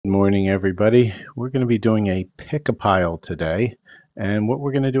morning, everybody. We're going to be doing a pick-a-pile today. And what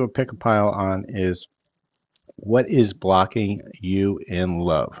we're going to do a pick-a-pile on is what is blocking you in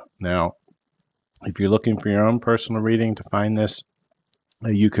love. Now, if you're looking for your own personal reading to find this,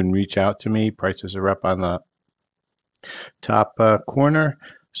 you can reach out to me. Prices are up on the top corner.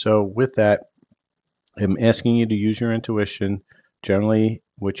 So with that, I'm asking you to use your intuition. Generally,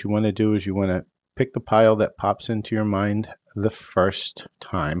 what you want to do is you want to pick the pile that pops into your mind the first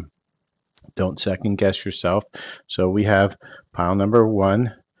time. Don't second guess yourself. So we have pile number 1,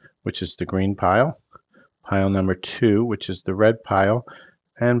 which is the green pile number 2, which is the red pile,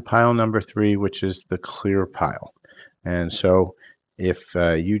 and pile number 3, which is the clear pile. And so if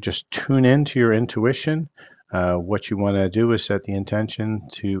you just tune into your intuition, what you want to do is set the intention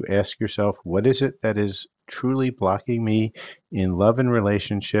to ask yourself, what is it that is truly blocking me in love and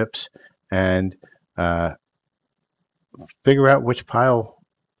relationships, and figure out which pile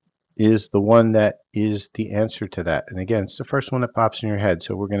is the one that is the answer to that. And again, it's the first one that pops in your head.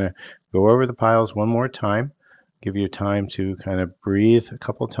 So we're going to go over the piles one more time, give you time to kind of breathe a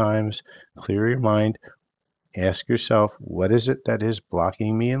couple times, clear your mind, ask yourself, what is it that is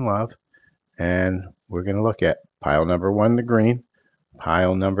blocking me in love? And we're going to look at pile number 1, the green,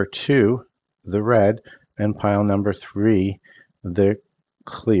 pile number 2, the red, and pile number 3, the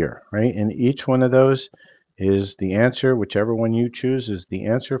clear, right? And each one of those is the answer. Whichever one you choose is the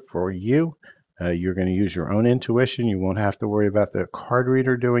answer for you. You're going to use your own intuition. You won't have to worry about the card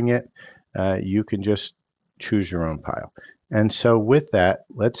reader doing it. You can just choose your own pile. And so with that,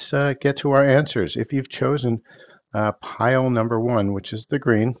 let's get to our answers. If you've chosen pile number 1, which is the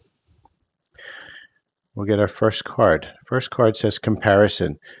green, we'll get our first card. First card says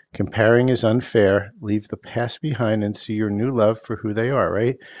comparison. Comparing is unfair. Leave the past behind and see your new love for who they are,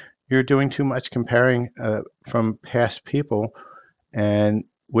 right? You're doing too much comparing from past people, and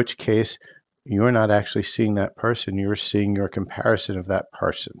which case you're not actually seeing that person. You're seeing your comparison of that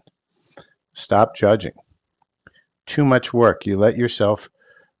person. Stop judging. Too much work. You let yourself,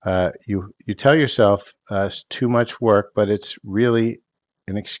 you tell yourself it's too much work, but it's really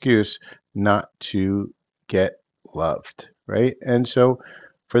an excuse not to get loved, right? And so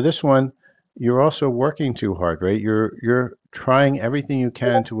for this one, you're also working too hard, right? You're trying everything you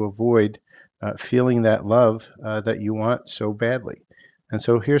can to avoid feeling that love that you want so badly. And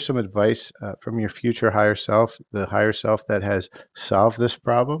so here's some advice from your future higher self, the higher self that has solved this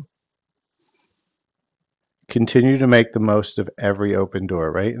problem. Continue to make the most of every open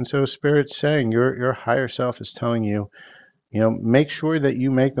door, right? And so Spirit's saying, your higher self is telling you, make sure that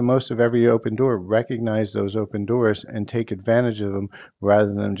you make the most of every open door, recognize those open doors and take advantage of them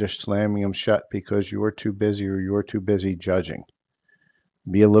rather than just slamming them shut because you're too busy or you're too busy judging.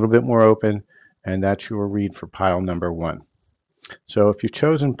 Be a little bit more open, and that's your read for pile number 1. So if you've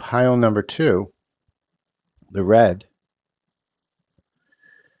chosen pile number 2, the red,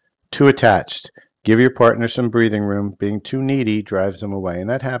 too attached. Give your partner some breathing room. Being too needy drives them away. And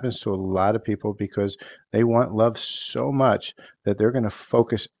that happens to a lot of people because they want love so much that they're going to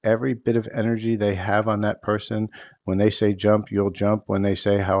focus every bit of energy they have on that person. When they say jump, you'll jump. When they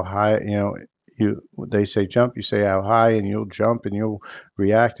say how high, they say jump, you say how high, and you'll jump and you'll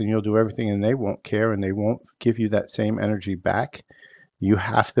react and you'll do everything, and they won't care and they won't give you that same energy back. You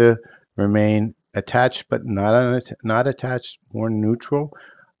have to remain attached, but not attached, more neutral.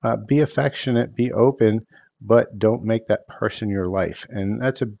 Be affectionate, be open, but don't make that person your life. And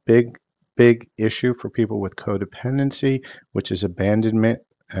that's a big, big issue for people with codependency, which is abandonment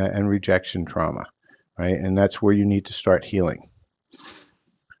and rejection trauma, right? And that's where you need to start healing.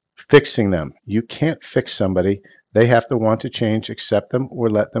 Fixing them. You can't fix somebody. They have to want to change, accept them, or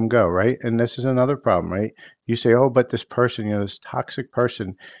let them go, right? And this is another problem, right? You say, oh, but this person, this toxic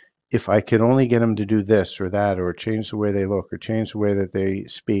person, if I could only get them to do this or that, or change the way they look, or change the way that they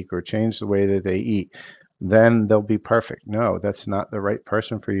speak, or change the way that they eat, then they'll be perfect. No, that's not the right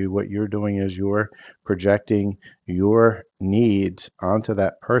person for you. What you're doing is you're projecting your needs onto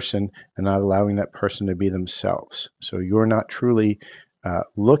that person and not allowing that person to be themselves. So you're not truly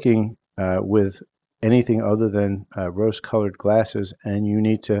looking with anything other than rose-colored glasses, and you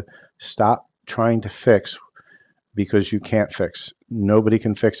need to stop trying to fix because you can't fix. Nobody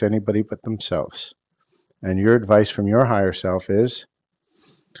can fix anybody but themselves. And your advice from your higher self is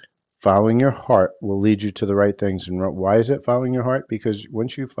following your heart will lead you to the right things. And why is it following your heart? Because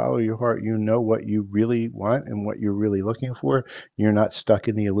once you follow your heart, you know what you really want and what you're really looking for. You're not stuck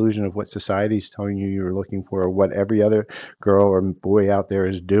in the illusion of what society's telling you you're looking for or what every other girl or boy out there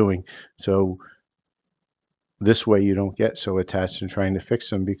is doing. So this way you don't get so attached and trying to fix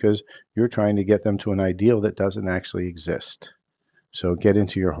them because you're trying to get them to an ideal that doesn't actually exist. So get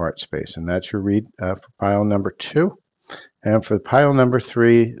into your heart space. And that's your read for pile number 2. And for pile number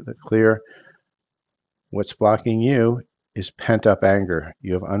 3, the clear, what's blocking you is pent up anger.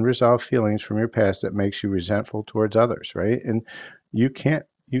 You have unresolved feelings from your past that makes you resentful towards others, right? And you can't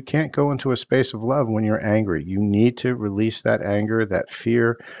go into a space of love when you're angry. You need to release that anger, that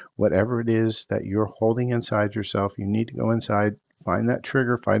fear, whatever it is that you're holding inside yourself. You need to go inside, find that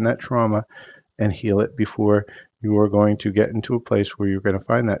trigger, find that trauma, and heal it before you are going to get into a place where you're going to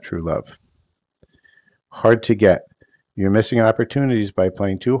find that true love. Hard to get. You're missing opportunities by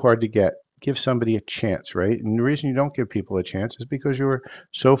playing too hard to get. Give somebody a chance, right? And the reason you don't give people a chance is because you're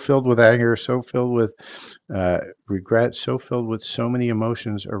so filled with anger, so filled with regret, so filled with so many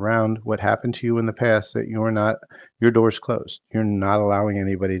emotions around what happened to you in the past that your door's closed. You're not allowing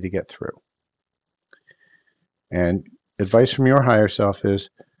anybody to get through. And advice from your higher self is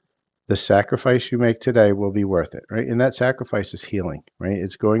the sacrifice you make today will be worth it, right? And that sacrifice is healing, right?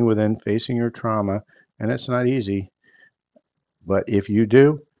 It's going within, facing your trauma, and it's not easy. But if you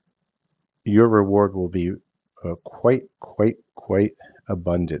do, your reward will be quite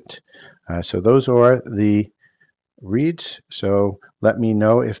abundant. So those are the reads. So let me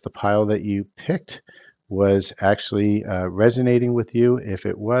know if the pile that you picked was actually resonating with you. If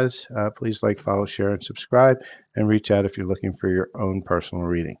it was, please like, follow, share, and subscribe, and reach out if you're looking for your own personal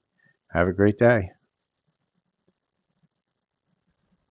reading. Have a great day.